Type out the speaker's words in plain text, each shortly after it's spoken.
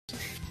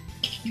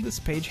This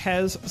page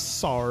has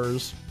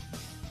SARS.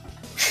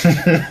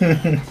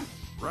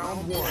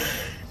 Round 1.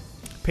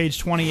 Page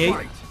 28.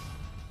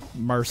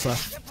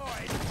 MRSA.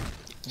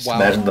 Wow.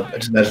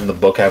 Just imagine the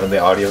book having the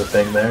audio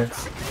thing there.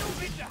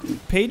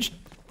 Page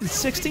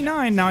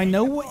 69. Now I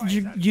know what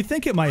you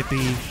think it might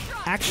be.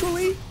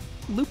 Actually,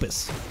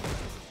 lupus.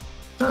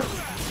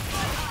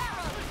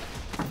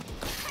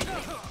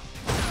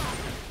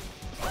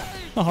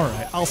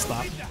 Alright, I'll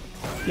stop.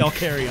 Y'all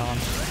carry on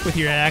with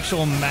your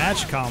actual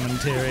match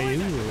commentary.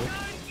 Ooh.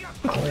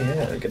 Oh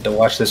yeah, I get to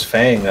watch this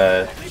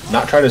F.A.N.G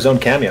not try to zone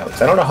Cammy out,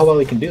 'cause I don't know how well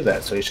he can do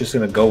that, so he's just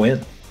gonna go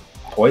in.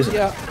 Poison.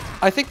 Yeah,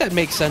 I think that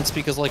makes sense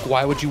because, like,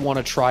 why would you want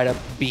to try to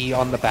be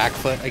on the back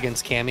foot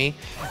against Cammy?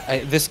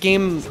 This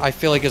game, I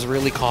feel like, is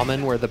really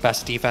common where the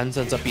best defense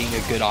ends up being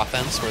a good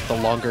offense, where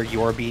the longer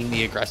you're being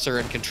the aggressor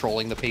and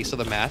controlling the pace of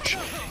the match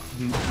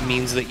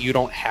means that you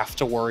don't have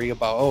to worry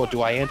about, oh,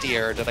 do I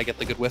anti-air, did I get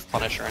the good whiff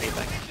punish or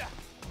anything.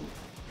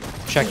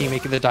 Checky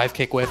making the dive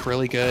kick whiff,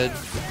 really good.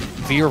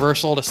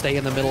 V-reversal to stay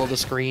in the middle of the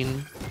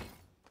screen.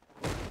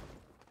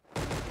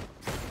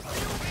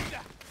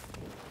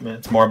 Man,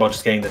 it's more about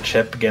just getting the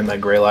chip, getting that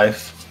gray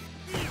life,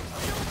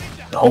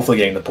 and hopefully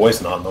getting the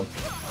poison on them.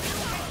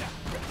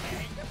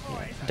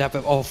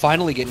 Oh,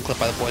 finally getting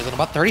clipped by the poison.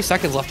 About 30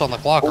 seconds left on the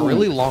clock. A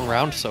really long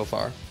round so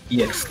far.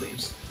 EX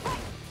sleeves.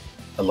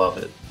 I love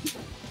it.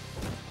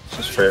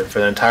 Just for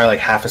the entire, like,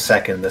 half a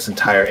second, this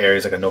entire area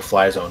is like a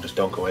no-fly zone. Just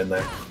don't go in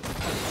there.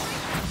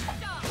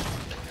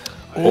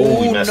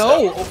 Oh, we messed up.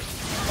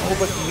 Oh,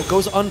 but it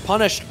goes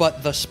unpunished,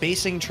 but the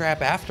spacing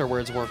trap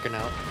afterwards working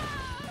out.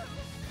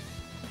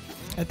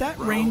 At that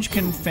range,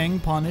 can F.A.N.G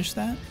punish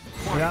that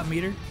without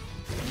meter?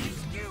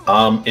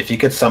 If you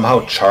could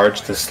somehow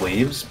charge the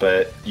sleeves,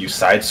 but you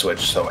side switch,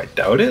 so I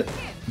doubt it.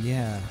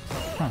 Yeah.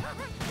 Huh.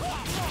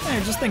 Hey,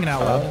 just thinking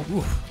out loud.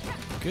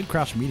 Oof. Good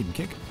crouch medium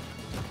kick.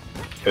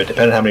 It would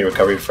depend on how many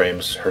recovery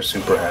frames her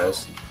super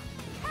has.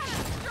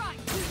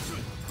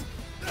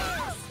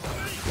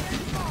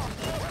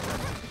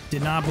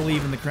 Did not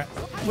believe in the crap.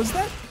 Was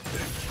that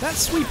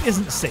sweep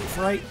isn't safe,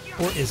 right?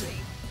 Or is it?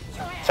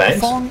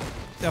 Thanks.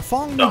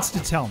 F.A.N.G needs to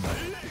tell me.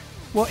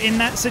 Well, in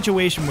that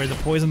situation where the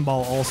poison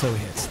ball also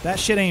hits, that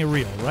shit ain't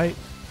real, right?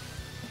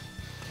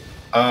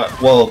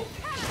 Well,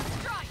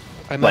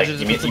 I like,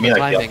 you mean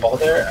like the up ball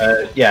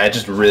there? Yeah, it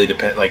just really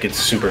depends. Like, it's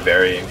super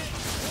varying.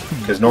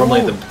 Because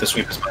normally the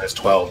sweep is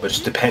 -12, but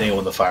just depending on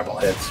when the fireball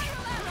hits.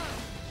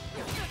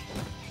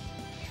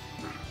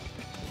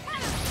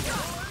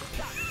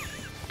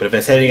 But if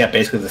it's hitting at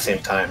basically the same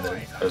time, then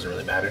it doesn't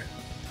really matter.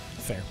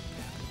 Fair.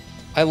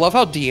 I love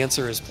how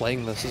Ancer is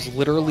playing this. Is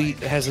literally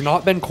has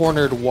not been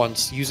cornered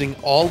once, using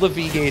all the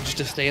V gauge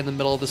to stay in the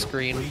middle of the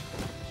screen.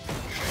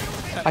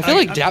 I feel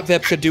like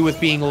DAPVIP could do with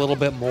being a little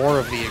bit more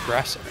of the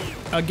aggressor.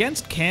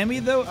 Against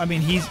Cammy, though, I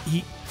mean,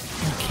 he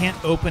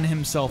can't open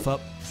himself up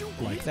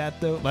like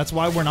that, though. That's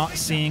why we're not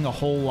seeing a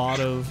whole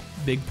lot of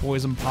big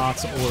poison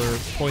pots or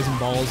poison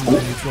balls in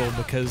the neutral,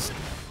 because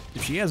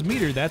if she has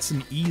meter, that's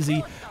an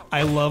easy...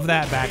 I love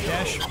that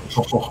backdash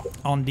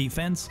on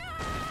defense.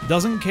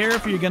 Doesn't care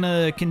if you're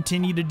gonna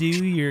continue to do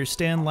your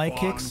stand light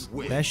kicks.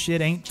 That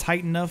shit ain't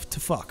tight enough to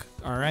fuck,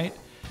 alright?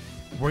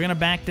 We're gonna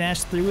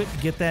backdash through it,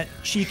 get that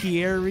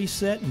cheeky air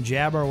reset, and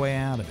jab our way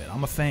out of it.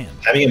 I'm a fan.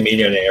 Having a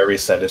meter and an air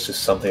reset is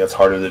just something that's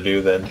harder to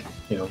do than,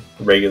 you know,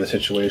 a regular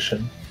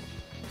situation.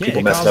 Yeah,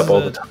 people mess it up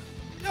all the time.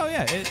 Oh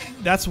yeah,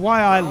 that's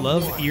why I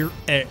love air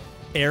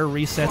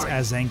resets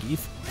as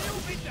Zangief,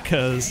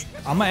 because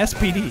I'm a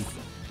SPD,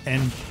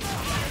 and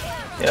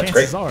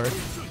chances are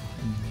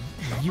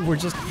you were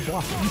just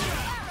blocking.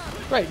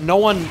 Right, no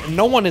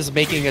one is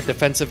making a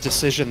defensive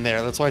decision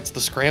there. That's why it's the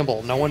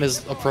scramble. No one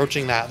is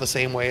approaching that the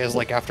same way as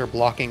like after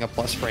blocking a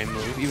plus frame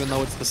move, even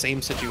though it's the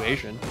same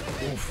situation.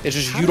 It's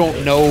just you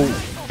don't know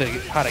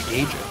how to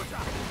gauge it.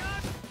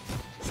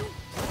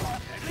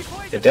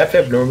 Yeah,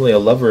 DAPVIP normally a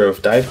lover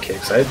of dive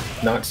kicks.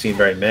 I've not seen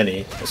very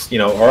many. You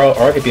know, or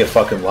I could be a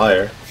fucking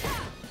liar.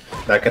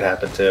 That could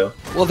happen too.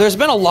 Well, there's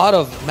been a lot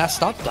of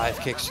messed up dive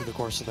kicks through the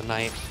course of the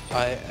night.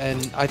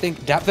 And I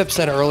think DAPVIP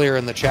said earlier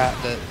in the chat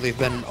that they've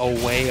been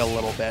away a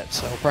little bit,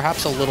 so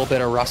perhaps a little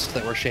bit of rust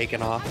that we're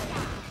shaking off.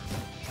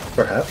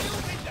 Perhaps.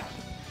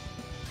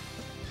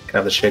 Can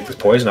have to shake this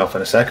poison off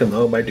in a second,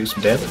 though. It might do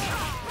some damage.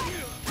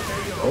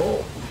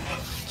 Oh.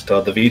 Still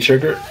have the V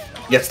trigger.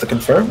 Gets the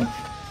confirm.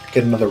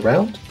 Get another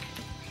round.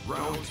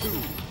 Round 2.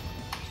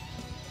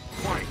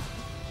 Fight.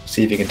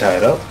 See if you can tie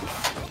it up.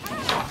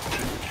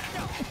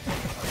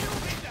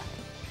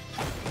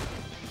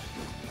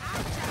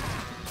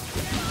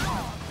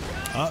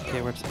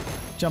 Okay,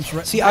 jumps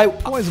right. See,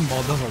 poison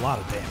ball does a lot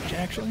of damage,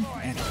 actually.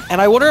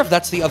 And I wonder if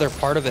that's the other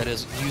part of it,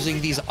 is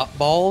using these up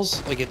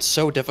balls. Like, it's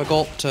so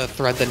difficult to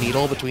thread the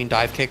needle between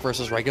dive kick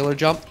versus regular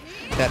jump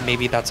that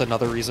maybe that's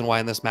another reason why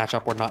in this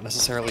matchup we're not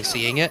necessarily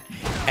seeing it.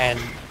 And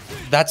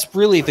that's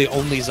really the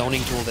only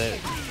zoning tool that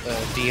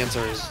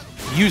Ancer is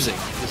using,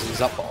 is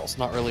these up balls.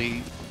 Not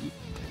really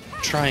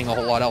trying a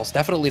whole lot else.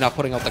 Definitely not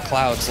putting out the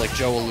clouds like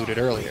Joe alluded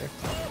earlier.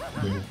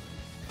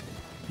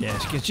 Yeah,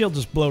 she'll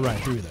just blow right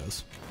through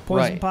those.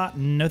 Poison pot,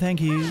 no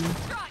thank you.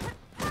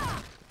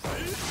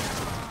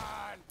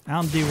 I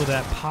don't deal with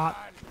that pot.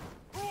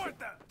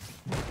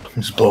 I'm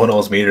just blowing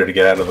all his meter to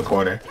get out of the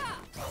corner.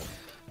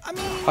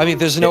 I mean,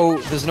 there's no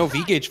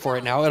V gauge for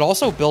it now. It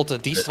also built a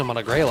decent amount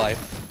of Grey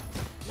Life.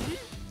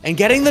 And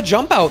getting the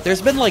jump out,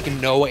 there's been like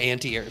no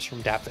anti-airs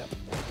from DAPVIP.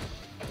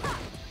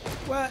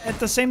 Well, at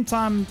the same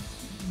time,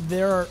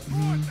 there are,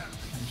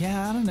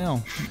 yeah, I don't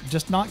know.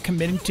 Just not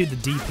committing to the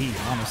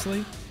DP,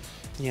 honestly.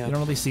 Yeah. You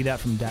don't really see that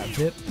from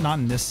DAPVIP, not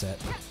in this set.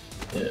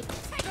 Yeah.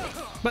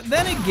 But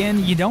then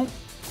again, you don't.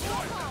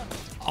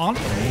 Oh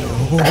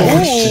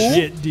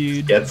shit,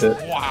 dude! Gets it.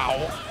 Wow.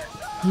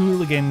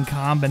 Hooligan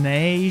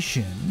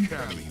combination.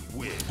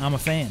 I'm a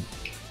fan.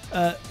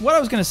 What I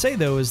was gonna say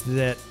though is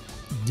that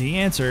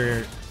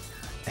Ancer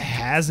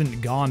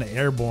hasn't gone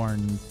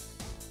airborne.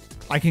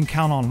 I can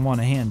count on one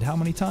hand how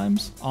many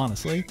times,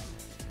 honestly.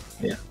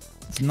 Yeah.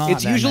 It's not.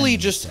 It's that usually many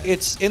just sets.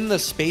 it's in the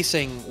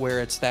spacing where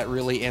it's that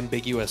really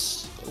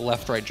ambiguous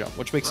left-right jump,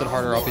 which makes it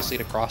harder, obviously,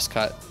 to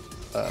cross-cut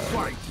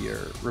your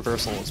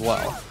reversal as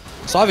well.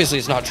 So obviously,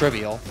 it's not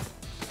trivial.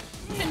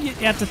 And you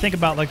have to think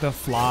about like the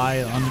fly,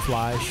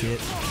 unfly shit.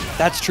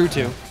 That's true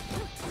too.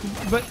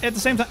 But at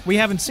the same time, we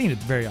haven't seen it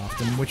very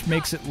often, which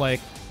makes it like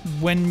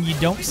when you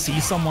don't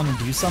see someone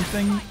do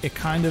something, it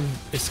kind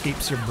of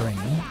escapes your brain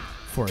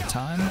for a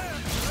time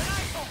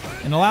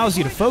and allows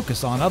you to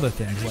focus on other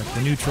things like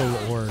the neutral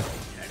or.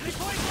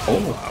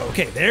 Oh,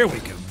 okay, there we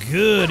go.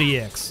 Good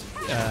EX.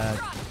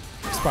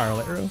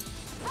 Spiral arrow.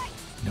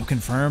 No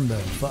confirm though.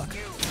 Fuck.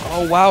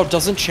 Oh wow,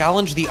 doesn't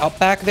challenge the up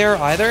back there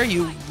either.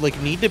 You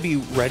like need to be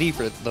ready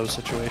for those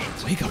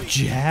situations. We go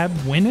jab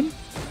winning.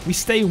 We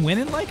stay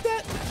winning like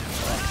that.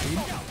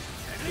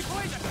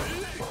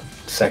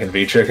 Second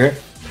V trigger.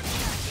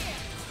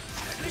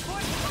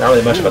 Not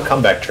really much of a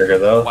comeback trigger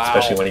though, Wow.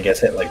 especially when he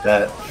gets hit like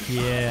that.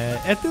 Yeah,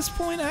 at this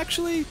point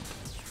actually.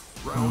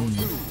 Round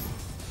 2.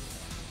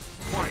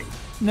 Fight.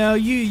 No,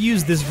 you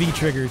use this V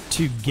trigger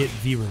to get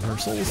V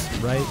reversals,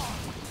 right?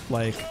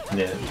 Like,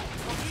 Yeah.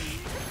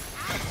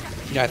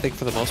 Yeah, I think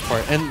for the most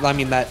part, and I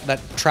mean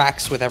that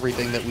tracks with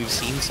everything that we've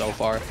seen so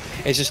far.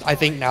 It's just I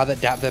think now that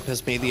DAPVIP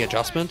has made the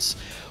adjustments,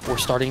 we're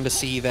starting to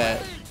see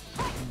that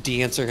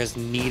Ancer has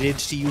needed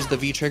to use the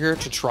V trigger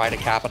to try to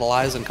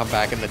capitalize and come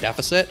back in the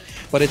deficit,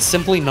 but it's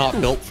simply not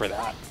built for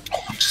that.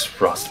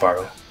 Just raw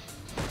spiral.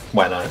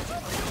 Why not?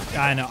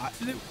 I know.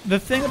 The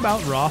thing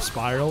about Raw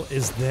Spiral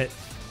is that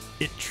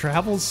it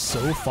travels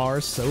so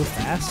far, so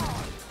fast,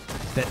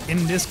 that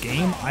in this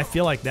game, I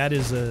feel like that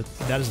is a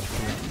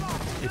threat.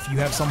 If you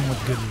have someone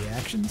with good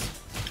reactions.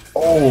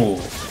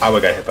 Oh, I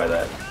would got hit by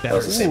that. That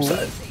was the same Ooh,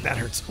 side. That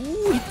hurts.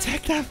 Ooh, he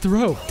teched that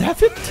throw.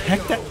 DAPVIP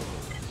teched that.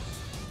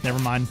 Never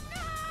mind.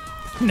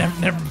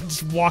 Never.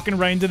 Just walking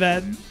right into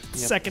that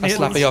second A hit.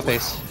 slap in your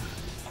face.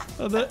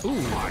 Ooh,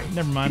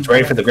 never mind. He's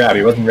ready for the grab.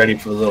 He wasn't ready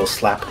for the little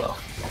slap though.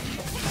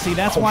 See,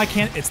 that's why I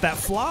can't. It's that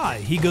fly.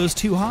 He goes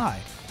too high.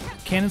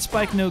 Cannon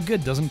spike no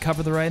good. Doesn't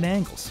cover the right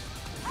angles.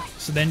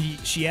 So then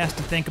she has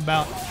to think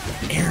about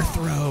air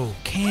throw.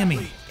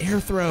 Cammy, air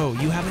throw.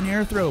 You have an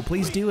air throw.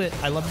 Please do it.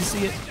 I love to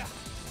see it.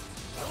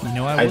 You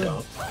know I would.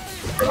 don't.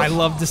 I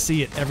love to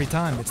see it every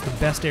time. It's the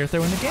best air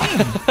throw in the game.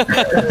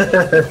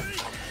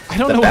 I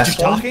don't know what you're best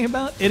one? talking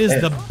about. It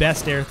is the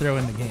best air throw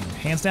in the game.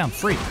 Hands down,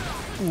 free.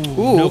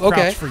 Ooh, no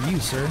okay. props for you,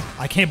 sir.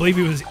 I can't believe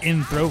he was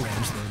in throw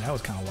range there. That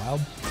was kind of wild.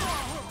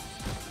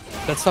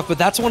 That's tough, but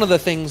that's one of the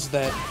things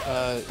that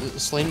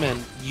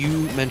Slaneman,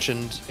 you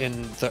mentioned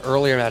in the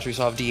earlier match we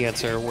saw of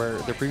Ancer, where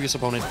the previous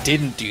opponent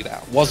didn't do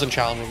that, wasn't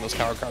challenging those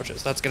counter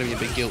crouches. That's going to be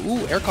a big deal.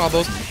 Ooh, air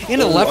combos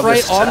into Ooh, left, on right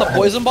this on the side.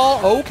 poison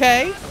ball.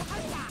 Okay.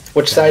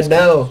 Which side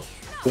now?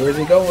 Where's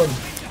he going?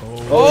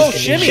 Oh,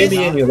 he's shimmy.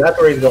 shimmying you. That's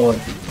where he's going.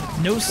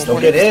 No Don't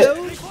sleeves, get hit.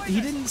 though? He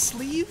didn't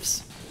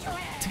sleeves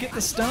to get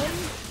the stun?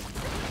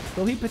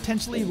 Will he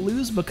potentially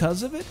lose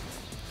because of it?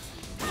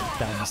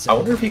 That would be I sad.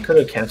 wonder if he could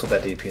have canceled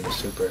that DP in the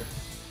super.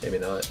 Maybe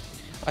not.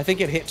 I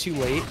think it hit too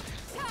late.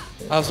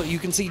 So you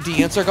can see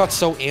Ancer got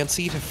so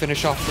antsy to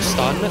finish off the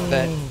stun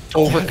that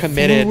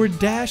overcommitted. Forward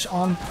dash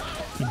on.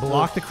 He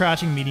blocked the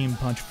crouching medium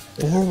punch.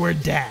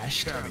 Forward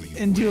dashed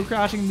into a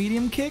crouching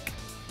medium kick.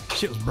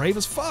 Shit was brave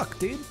as fuck,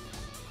 dude.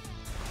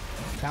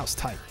 That was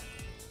tight.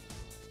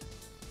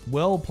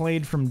 Well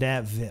played from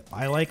DAPVIP.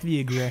 I like the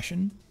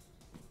aggression.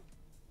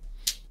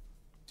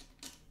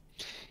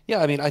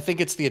 Yeah, I mean, I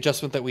think it's the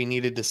adjustment that we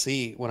needed to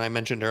see when I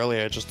mentioned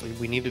earlier. Just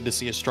we needed to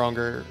see a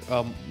stronger,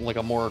 like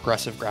a more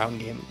aggressive ground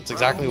game. It's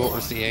exactly what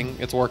we're seeing.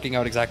 It's working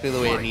out exactly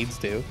the way it needs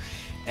to.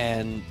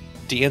 And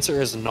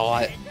Ancer is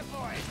not...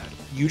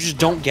 You just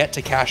don't get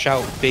to cash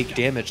out big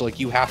damage. Like,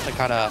 you have to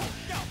kind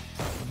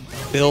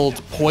of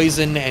build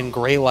poison and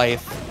gray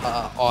life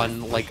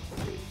on, like,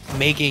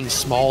 making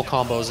small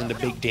combos into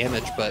big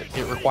damage, but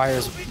it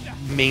requires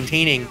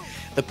maintaining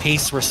the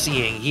pace we're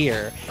seeing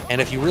here.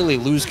 And if you really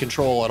lose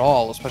control at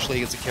all, especially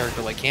against a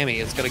character like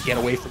Cammy, it's going to get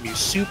away from you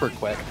super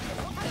quick.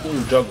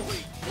 Ooh, juggle.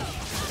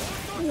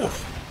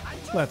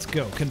 Let's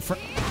go. Confirm.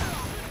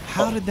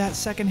 How did that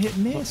second hit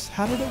miss?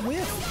 How did it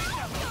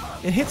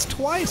whiff? It hits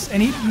twice,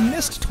 and he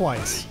missed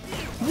twice.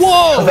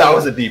 Whoa! That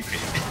was a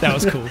DP. That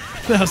was cool.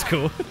 That was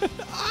cool.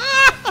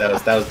 that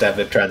was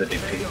DAPVIP trying to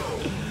DP.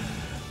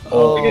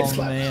 Oh, Oh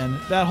man,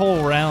 that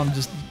whole round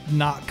just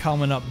not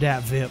coming up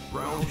that VIP.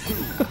 Round 2.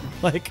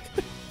 Like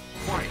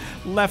Fight.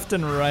 left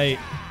and right,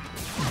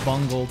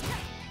 bungled.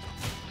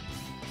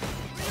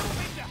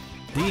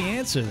 The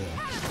answer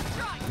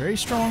though, very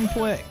strong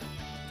play.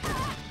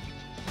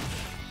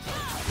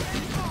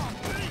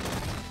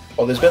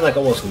 Oh, there's been like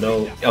almost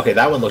no. Okay,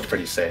 that one looked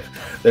pretty safe.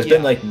 There's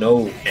been like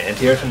no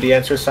anti-air from the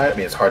Ancer side. I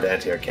mean, it's hard to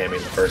anti-air Cammy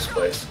in the first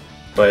place,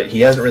 but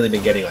he hasn't really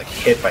been getting like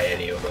hit by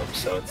any of them,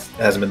 so it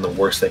hasn't been the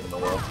worst thing in the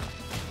world.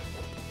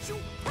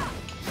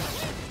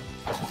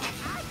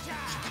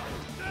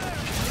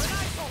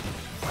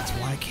 That's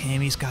why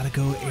Cammy's got to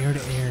go air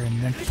to air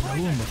and then throw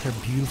him with her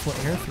beautiful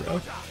air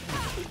throw.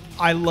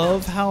 I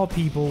love how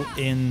people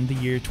in the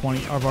year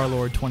 20 of our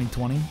Lord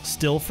 2020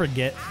 still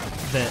forget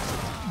that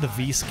the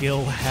V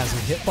skill has a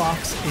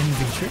hitbox in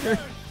V trigger.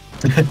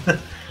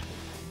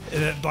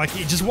 Like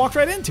he just walked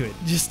right into it.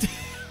 Just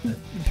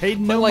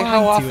paid no But like,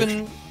 mind to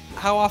it.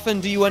 how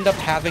often do you end up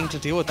having to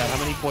deal with that? How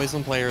many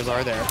poison players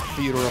are there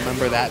for you to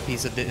remember that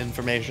piece of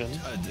information?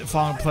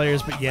 Fallen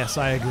players, but yes,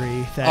 I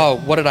agree. That Oh,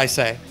 what did I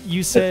say?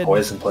 you said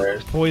Poison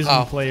players. poison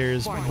Oh.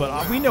 players,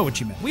 but we know what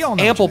you meant. We all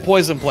know. Ample what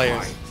poison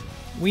players. you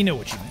meant. We know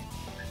what you meant.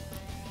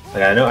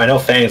 Like I know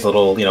F.A.N.G's a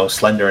little, you know,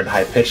 slender and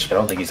high pitched, but I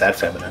don't think he's that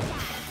feminine.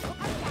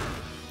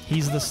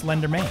 He's the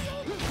Slender Man.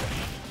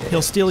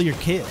 He'll steal your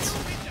kids.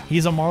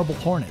 He's a Marble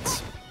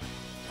Hornets,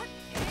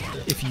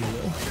 if you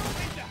will.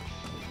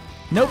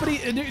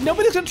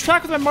 Nobody's gonna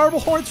track with my Marble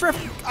Hornets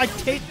reference. I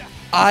hate.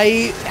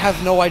 I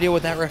have no idea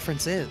what that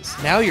reference is.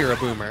 Now you're a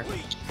boomer.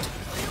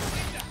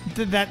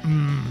 That.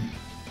 Man.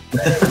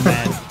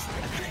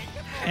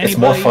 It's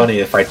more Anybody- funny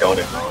if I don't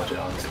acknowledge it,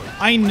 honestly.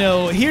 I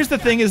know. Here's the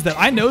thing: is that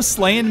I know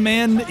Slayin'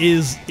 Man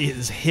is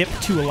hip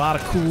to a lot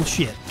of cool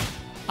shit.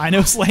 I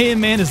know Slayin'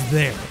 Man is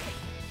there,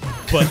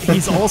 but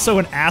he's also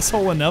an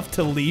asshole enough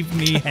to leave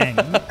me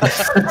hanging.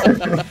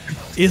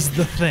 Is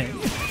the thing.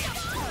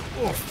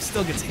 Oof,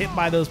 still gets hit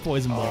by those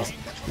poison balls.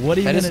 What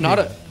are you That gonna is not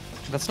do?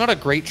 that's not a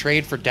great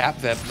trade for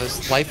DAPVIP.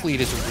 This life lead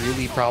is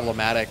really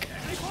problematic.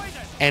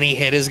 Any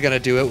hit is gonna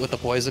do it with the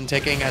poison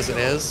ticking as it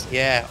is.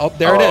 Yeah. Oh,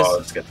 there it is.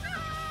 That's good.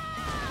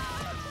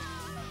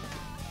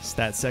 It's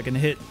that second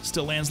hit.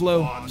 Still lands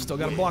low. Still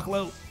gotta block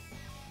low.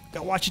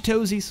 Gotta watch your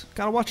toesies.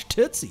 Gotta watch your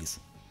tootsies.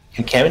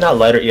 Can Cammy not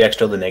let her EX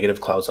the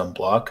negative clouds on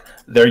block?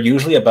 They're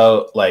usually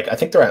about, like, I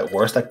think they're at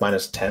worst, like,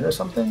 -10 or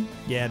something?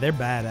 Yeah, they're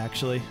bad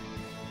actually.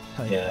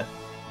 Like, Yeah.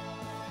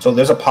 So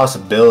there's a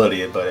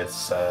possibility, but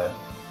it's kind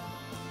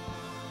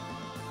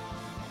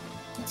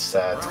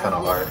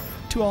of hard.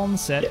 2 all in the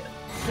set.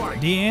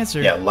 The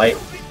answer. Yeah, light.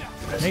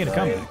 Making a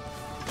comeback.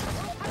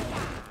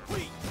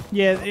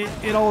 Yeah,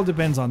 it all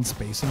depends on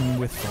spacing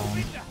with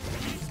F.A.N.G.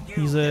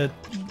 He's a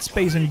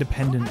spacing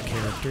dependent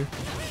character.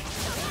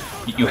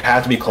 You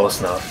have to be close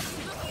enough.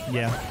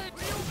 Yeah.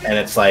 And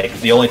it's like,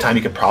 the only time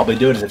you could probably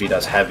do it is if he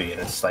does heavy,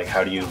 and it's like,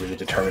 how do you really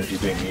determine if he's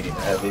doing medium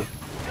or heavy?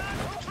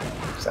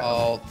 So,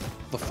 Oh,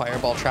 the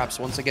fireball traps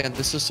once again.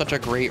 This is such a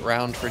great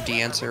round for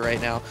Ancer right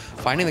now.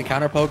 Finding the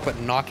counter poke but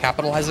not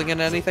capitalizing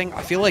on anything.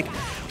 I feel like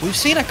we've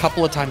seen a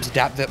couple of times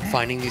DAPVIP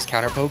finding these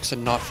counter pokes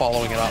and not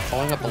following it up.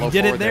 Following up below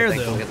He did forward it there,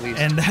 thankfully, though, at least.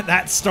 and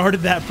that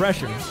started that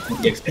pressure.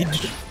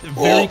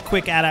 Very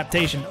quick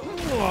adaptation.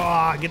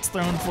 Oh, gets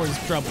thrown for his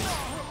troubles.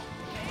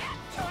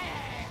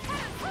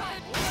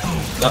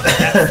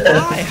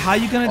 Fly, how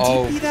you gonna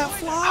Oh. TP that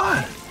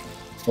fly?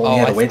 well, he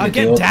had to wait to deal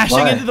Again, with the dashing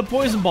fly. into the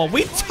poison ball.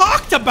 We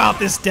talked about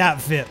this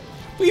DAPVIP.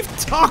 We've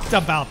talked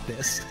about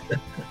this.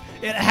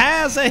 It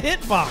has a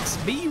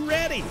hitbox. Be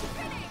ready.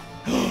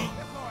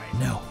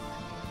 No.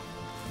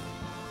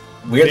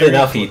 Weirdly Very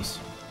enough, close. he's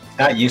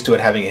not used to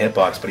it having a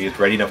hitbox, but he was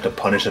ready enough to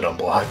punish it on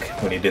block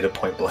when he did it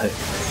point blank.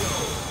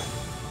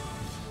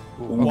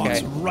 Walks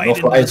Okay. right No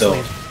into fly the zone.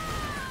 sleeve.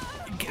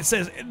 It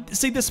says,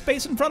 see this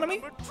space in front of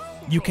me?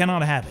 You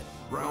cannot have it.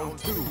 Round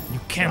 2. You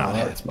cannot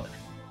have it.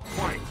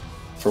 Fight.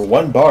 For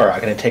 1 bar, I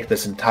can take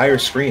this entire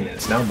screen, and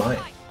it's now mine.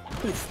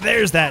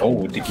 There's that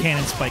Oh, did you-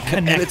 cannon spike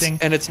And it's, connecting.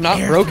 and it's not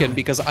Air broken throw.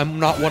 because I'm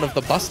not one of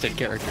the busted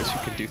characters who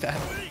can do that.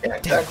 Yeah,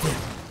 exactly.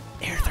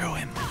 Air throw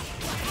him.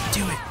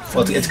 Do it.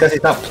 Well, it's because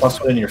he's not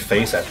 +1 in your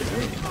face after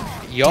doing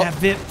it. Yup.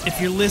 DAPVIP, if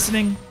you're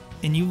listening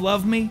and you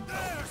love me,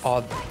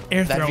 Oh,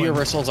 air that throw him.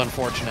 reversal's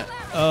unfortunate.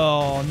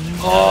 Oh no!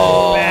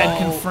 Oh. Bad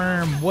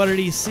confirm. What did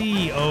he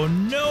see? Oh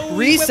no! he went with a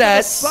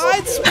Reset.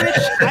 Side switch.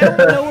 I don't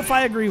know if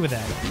I agree with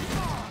that.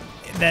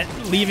 That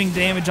leaving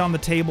damage on the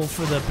table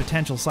for the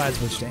potential side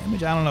switch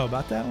damage. I don't know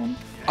about that one.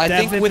 I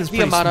think DAPVIP is with the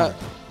pretty amount smart.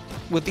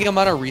 with the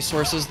amount of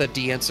resources that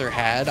Ancer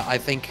had, I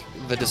think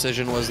the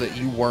decision was that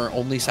you weren't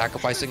only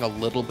sacrificing a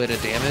little bit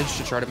of damage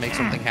to try to make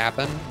something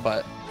happen.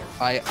 But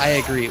I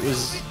agree.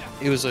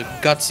 It was a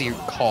gutsy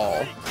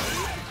call.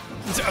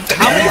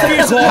 How many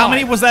fears? How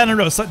many was that in a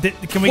row? So,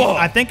 can we? Whoa.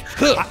 I think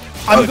Huh.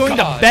 I'm Oh, going to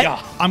God, bet. yeah.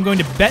 I'm going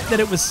to bet that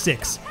it was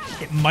 6.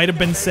 It might have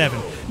been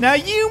 7. Now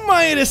you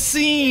might have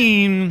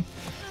seen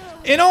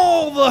in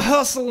all the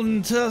hustle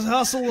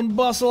and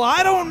bustle.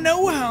 I don't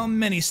know how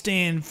many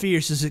stand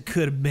fierces it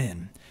could have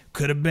been.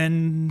 Could have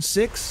been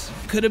 6.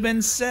 Could have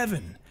been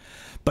 7.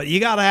 But you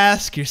gotta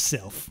ask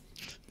yourself.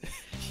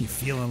 You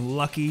feeling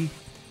lucky?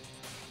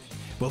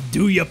 Well,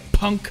 do you,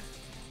 punk?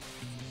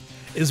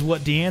 Is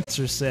what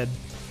Ancer said.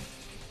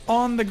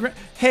 On the ground.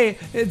 Hey,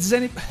 it's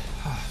any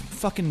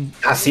fucking.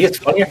 See, it's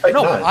funny if I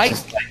No, not.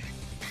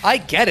 I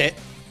get it.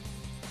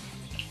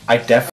 I definitely.